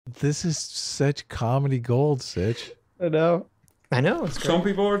This is such comedy gold, Sitch. I know. I know. It's Some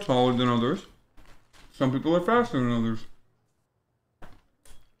people are taller than others. Some people are faster than others.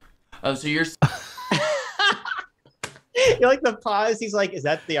 Oh, so you're You like the pause? He's like, is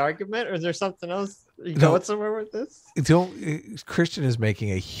that the argument, or is there something else? You going somewhere with this? Christian is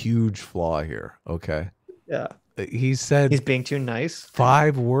making a huge flaw here. Okay. Yeah. He said he's being too nice.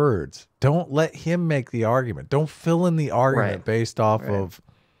 5 words. Don't let him make the argument. Don't fill in the argument based off of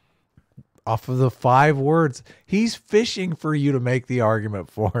the 5 words. He's fishing for you to make the argument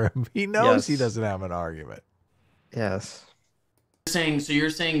for him. He knows he doesn't have an argument. Yes. So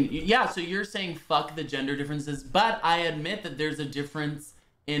you're saying fuck the gender differences, but I admit that there's a difference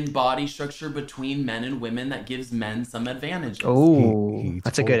in body structure between men and women that gives men some advantages. Oh,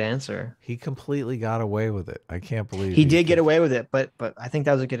 that's a good answer. He completely got away with it. I can't believe he did get away with it, but I think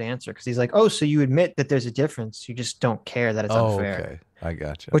that was a good answer, because he's like, oh, so you admit that there's a difference, you just don't care that it's unfair. Okay, I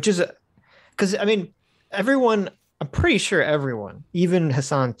got you. Which is, because I mean, everyone, I'm pretty sure everyone, even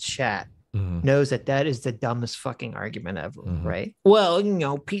Hasan chat, knows that is the dumbest fucking argument ever, right? Well, you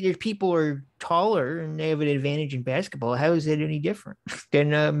know, people are taller and they have an advantage in basketball. How is it any different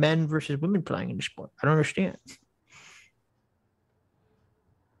than men versus women playing in the sport? I don't understand.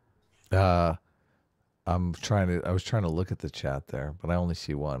 I was trying to look at the chat there, but I only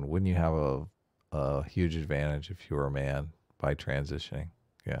see one. Wouldn't you have a huge advantage if you were a man by transitioning?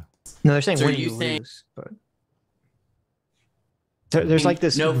 Yeah. No, they're saying when you lose, but there's like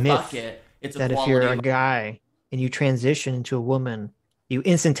this myth that if you're a guy and you transition into a woman, you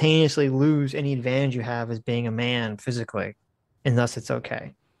instantaneously lose any advantage you have as being a man physically, and thus it's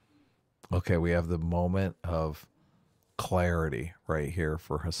okay. Okay, we have the moment of clarity right here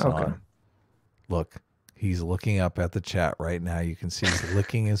for Hasan. Okay. Look, he's looking up at the chat right now. You can see he's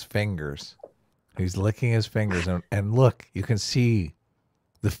licking his fingers. He's licking his fingers, and look, you can see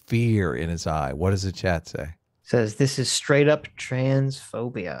the fear in his eye. What does the chat say? Says this is straight up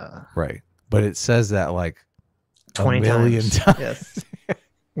transphobia. Right. But it says that like 20 a million times. Yes.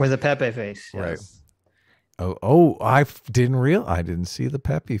 With a Pepe face. Yes. Right. I didn't see the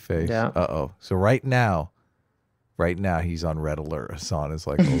Pepe face. Yeah. Uh-oh. So right now he's on red alert. Hasan is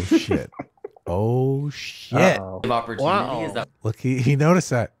like, oh shit. Oh shit. Opportunity. Wow. Is that Look, he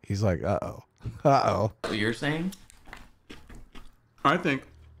noticed that. He's like, uh-oh. Uh-oh. what you're saying? I think,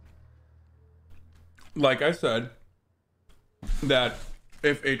 like I said, that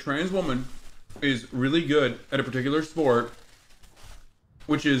if a trans woman is really good at a particular sport,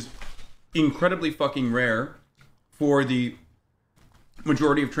 which is incredibly fucking rare for the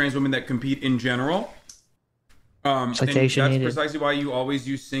majority of trans women that compete in general, and that's precisely why you always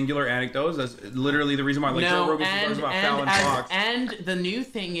use singular anecdotes. That's literally the reason why, like, Joe Rogan talks about Fallon Fox. And the new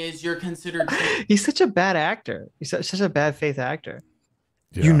thing is you're considered... He's such a bad actor. He's such a bad faith actor.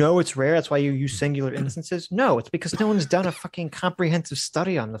 Yeah. You know it's rare. That's why you use singular instances. No, it's because no one's done a fucking comprehensive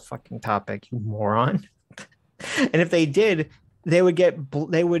study on the fucking topic, you moron. And if they did, they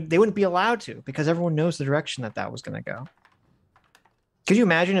wouldn't be allowed to, because everyone knows the direction that was going to go. Could you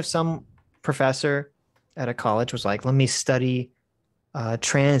imagine if some professor at a college was like, let me study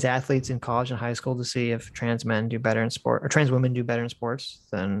trans athletes in college and high school to see if trans men do better in sport, or trans women do better in sports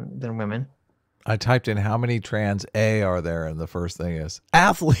than women? I typed in how many trans are there, and the first thing is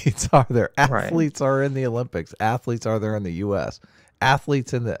athletes are there. Athletes are in the Olympics. Athletes are there in the U.S.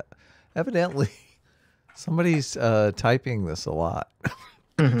 Athletes in the... Evidently, somebody's typing this a lot.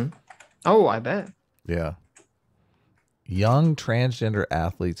 Oh, I bet. Yeah. Young transgender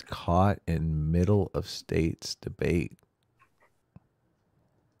athletes caught in middle of states debate.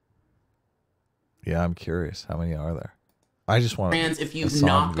 Yeah, I'm curious. How many are there? I just want trans, if you've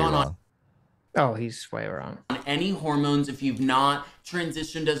not gone on... Oh, he's way wrong. Any hormones, if you've not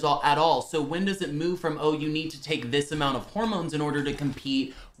transitioned at all. So when does it move from, oh, you need to take this amount of hormones in order to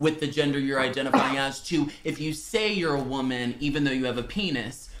compete with the gender you're identifying as, to if you say you're a woman, even though you have a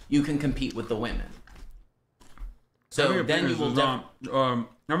penis, you can compete with the women. So then you will... how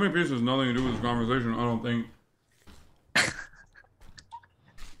many pieces has nothing to do with this conversation, I don't think.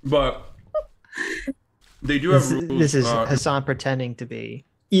 But they do have rules. This is Hasan pretending to be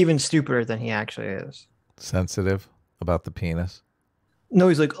even stupider than he actually is. Sensitive about the penis. No,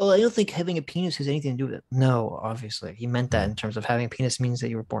 he's like, oh, I don't think having a penis has anything to do with it. No, obviously. He meant that in terms of having a penis means that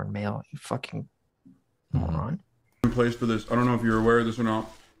you were born male. You fucking moron. In place for this, I don't know if you're aware of this or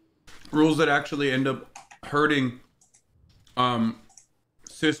not. Rules that actually end up hurting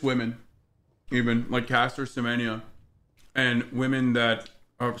cis women, even like Caster Semenya, and women that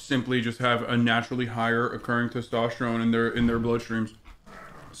simply just have a naturally higher occurring testosterone in their bloodstreams.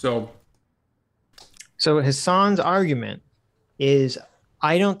 So Hasan's argument is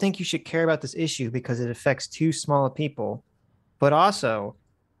I don't think you should care about this issue because it affects too small of people. But also,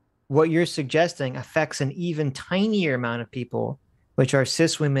 what you're suggesting affects an even tinier amount of people, which are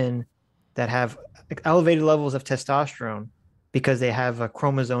cis women that have elevated levels of testosterone because they have a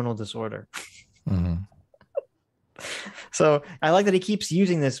chromosomal disorder. Mm-hmm. So I like that he keeps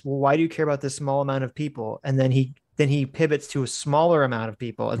using this. Well, why do you care about this small amount of people? And then he pivots to a smaller amount of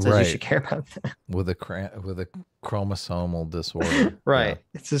people and says you should care about that. With a chromosomal disorder. Right. Yeah.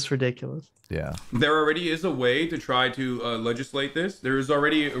 It's just ridiculous. Yeah. There already is a way to try to legislate this. There is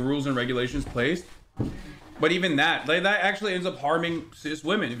already rules and regulations placed. But even that, that actually ends up harming cis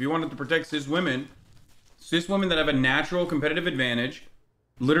women. If you wanted to protect cis women that have a natural competitive advantage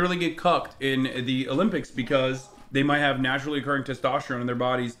literally get cucked in the Olympics because they might have naturally occurring testosterone in their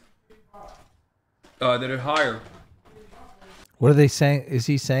bodies that are higher. What are they saying? Is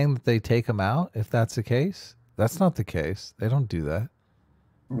he saying that they take them out if that's the case? That's not the case. They don't do that.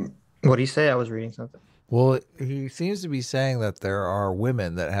 What did he say? I was reading something. Well, he seems to be saying that there are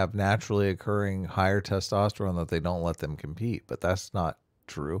women that have naturally occurring higher testosterone that they don't let them compete, but that's not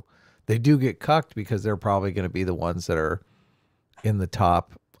true. They do get cucked because they're probably going to be the ones that are in the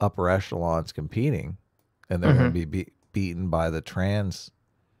top upper echelons competing, and they're going to be beaten by the trans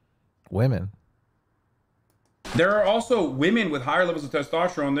women. There are also women with higher levels of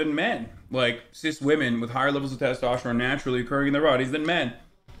testosterone than men, like cis women with higher levels of testosterone naturally occurring in their bodies than men.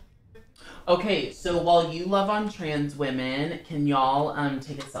 Okay, so while you love on trans women, can y'all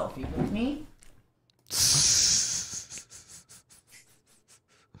take a selfie with me?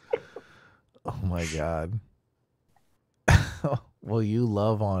 Oh my God. Well, you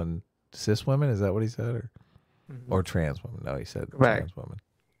love on cis women? Is that what he said? Or trans women? No, he said trans women.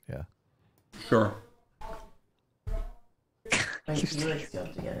 Yeah. Sure.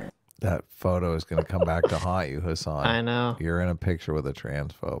 That photo is going to come back to haunt you, Hasan. I know. You're in a picture with a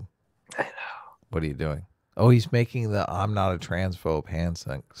transphobe. I know. What are you doing? Oh, he's making the I'm not a transphobe hand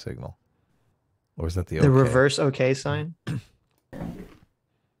signal. Or is that the okay? The reverse okay sign? No.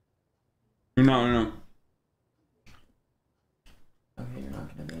 Okay, you're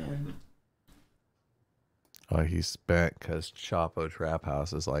not going to be in. Oh, he's spent because Chapo Trap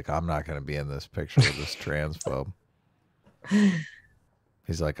House is like, I'm not going to be in this picture with this transphobe.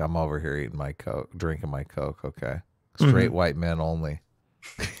 He's like, I'm over here eating my Coke, drinking my Coke. Okay. Straight white men only.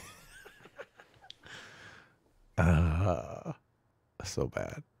 So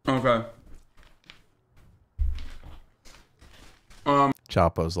bad. Okay.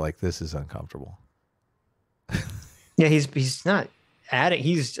 Chapo's like, this is uncomfortable. Yeah, he's not adding.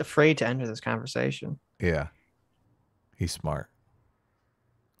 He's afraid to enter this conversation. Yeah. He's smart.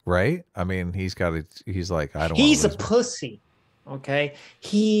 Right? I mean, he's like, I don't want to He's a pussy. Okay?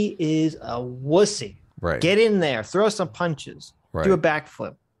 He is a wussy. Right. Get in there. Throw some punches. Right. Do a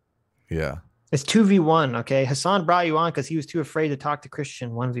backflip. Yeah. It's 2v1, okay? Hasan brought you on because he was too afraid to talk to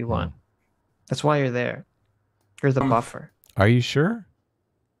Christian 1v1. That's why you're there. You're the buffer. Are you sure?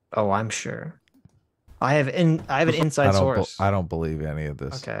 Oh, I'm sure. I have an inside source. I don't believe any of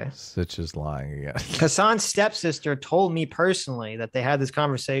this. Okay. Sitch is lying again. Hasan's stepsister told me personally that they had this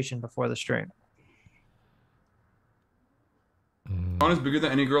conversation before the stream. Hasan is bigger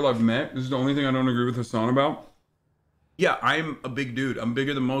than any girl I've met. This is the only thing I don't agree with Hasan about. Yeah, I'm a big dude. I'm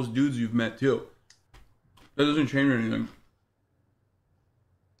bigger than most dudes you've met too. That doesn't change anything.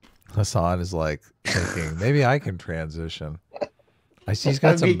 Hasan is like thinking, maybe I can transition. I see he's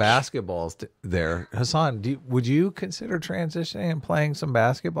got some basketballs there. Hasan, would you consider transitioning and playing some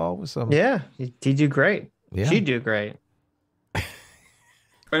basketball with some? Yeah, he'd do great. Yeah. She'd do great.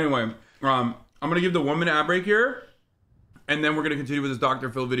 Anyway, I'm going to give the 1 minute ad break here, and then we're going to continue with this Dr.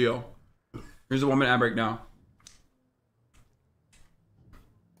 Phil video. Here's the 1 minute ad break now.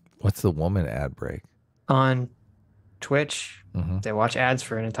 What's the woman ad break? On Twitch, they watch ads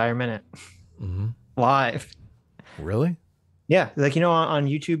for an entire minute. Live. Really? Yeah. Like, on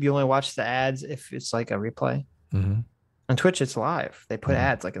YouTube, you only watch the ads if it's like a replay. On Twitch, it's live. They put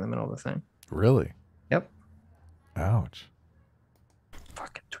ads like in the middle of the thing. Really? Yep. Ouch.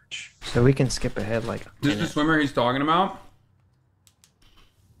 Fucking Twitch. So we can skip ahead like This is the swimmer he's talking about.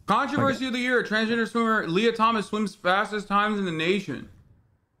 Controversy of the year. Transgender swimmer Leah Thomas swims fastest times in the nation.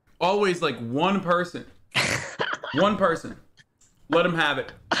 Always like one person. One person. Let him have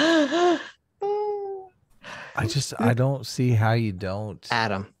it. I don't see how you don't.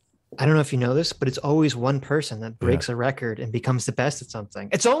 Adam, I don't know if you know this, but it's always one person that breaks a record and becomes the best at something.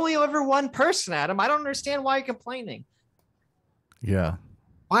 It's only ever one person, Adam. I don't understand why you're complaining. Yeah.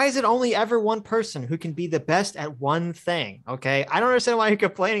 Why is it only ever one person who can be the best at one thing? Okay. I don't understand why you're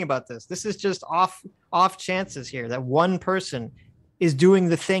complaining about this. This is just off chances here that one person is doing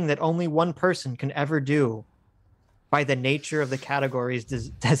the thing that only one person can ever do by the nature of the category's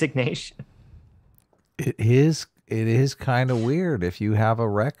designation. It is kind of weird if you have a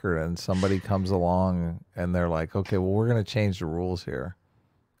record and somebody comes along and they're like, okay, well, we're going to change the rules here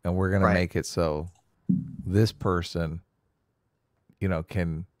and we're going to make it so this person, you know,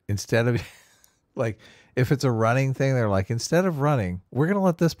 can, instead of like, if it's a running thing, they're like, instead of running, we're going to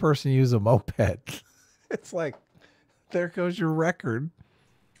let this person use a moped. It's like, there goes your record.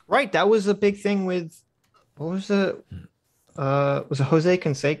 Right. That was a big thing with, what was it? Was it Jose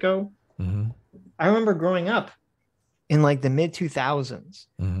Canseco? Mm-hmm. I remember growing up in like the mid 2000s.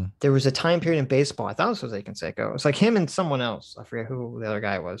 Mm-hmm. There was a time period in baseball. I thought it was Jose Canseco. It was like him and someone else. I forget who the other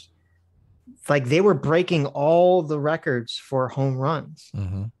guy was. Like they were breaking all the records for home runs.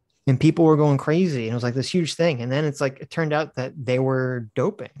 Mm-hmm. And people were going crazy. And it was like this huge thing. And then it's like, it turned out that they were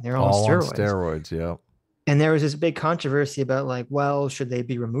doping. They're all on steroids. Yeah. And there was this big controversy about like, well, should they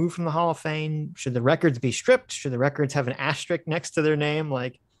be removed from the Hall of Fame? Should the records be stripped? Should the records have an asterisk next to their name?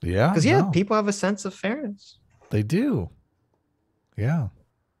 Like, yeah, because people have a sense of fairness. They do. Yeah.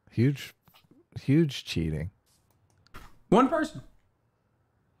 Huge cheating. One person.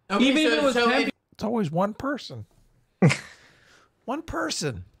 Okay, Even if it was 10 It's always one person. One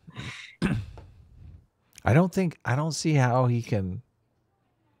person. I don't see how he can't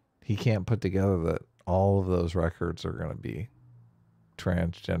put together that all of those records are going to be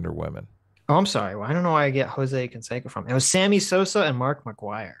transgender women. Oh, I'm sorry. Well, I don't know where I get Jose Canseco from. It was Sammy Sosa and Mark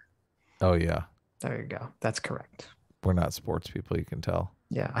McGwire. Oh, yeah. There you go. That's correct. We're not sports people, you can tell.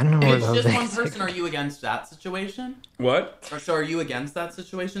 Yeah, I don't know If where it's Jose just one person, Canseco- are you against that situation? What? Or so are you against that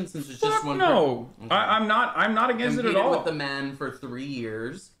situation since it's just Fuck one no. person? Okay. I'm not against it at Competed all. with the men for 3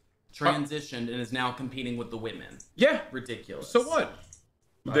 years, transitioned, and is now competing with the women. Yeah. Ridiculous. So what?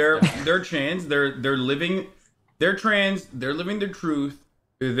 They're trans. They're living. They're trans. They're living their truth.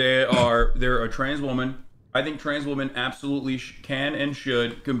 They're a trans woman. I think trans women absolutely can and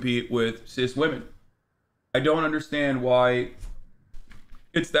should compete with cis women. I don't understand why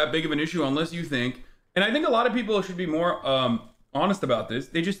it's that big of an issue unless you think, and I think a lot of people should be more honest about this.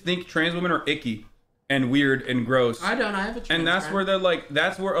 They just think trans women are icky and weird and gross. I don't. I have a trans and that's friend. where they're like.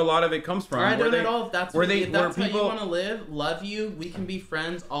 That's where a lot of it comes from. I don't where at all. If that's where what they if that's where how people you want to live, love you, we can be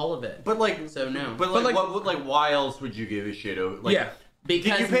friends, all of it. But like, so no. But like, why else would you give a shit? Like, yeah.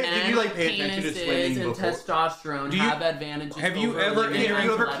 Because did you like pay attention to penises swimming and before? testosterone have advantages. Have you over ever women Have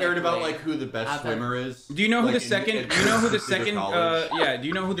you ever cared about athletically. like who the best swimmer is? Do you know who Like, the second? in Do you know who the specific second? college? Yeah. Do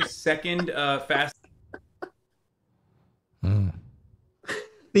you know who the second fast?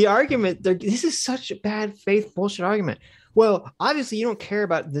 The argument, this is such a bad faith bullshit argument. Well, obviously you don't care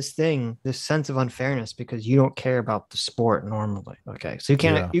about this thing, this sense of unfairness, because you don't care about the sport normally. Okay, so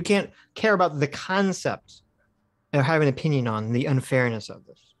you can't care about the concept or have an opinion on the unfairness of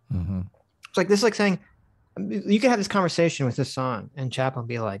this. Mm-hmm. It's like this is like saying you could have this conversation with Hasan and Chaplin,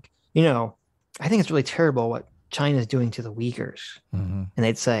 be like, you know, I think it's really terrible what China's doing to the Uyghurs, Mm-hmm. and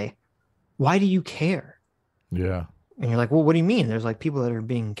they'd say, why do you care? Yeah. And you're like, well, what do you mean? There's like people that are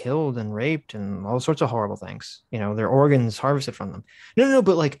being killed and raped and all sorts of horrible things. You know, their organs harvested from them. No,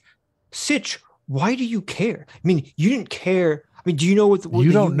 but like, Sitch, why do you care? I mean, you didn't care. I mean, do you know what the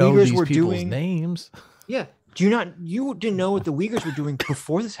Uyghurs were doing? Names. Yeah. You didn't know what the Uyghurs were doing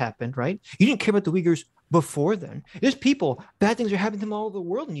before this happened, right? You didn't care about the Uyghurs before then. There's people, bad things are happening to them all over the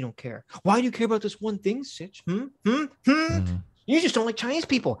world and you don't care. Why do you care about this one thing, Sitch? Mm-hmm. You just don't like Chinese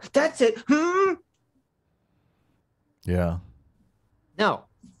people. That's it. Yeah. No,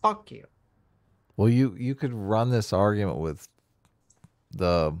 fuck you. Well, you could run this argument with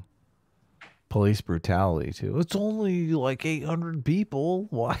the police brutality too. It's only like 800 people.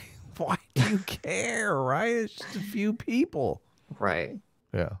 Why do you care, right? It's just a few people. Right.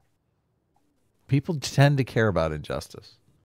 Yeah. People tend to care about injustice.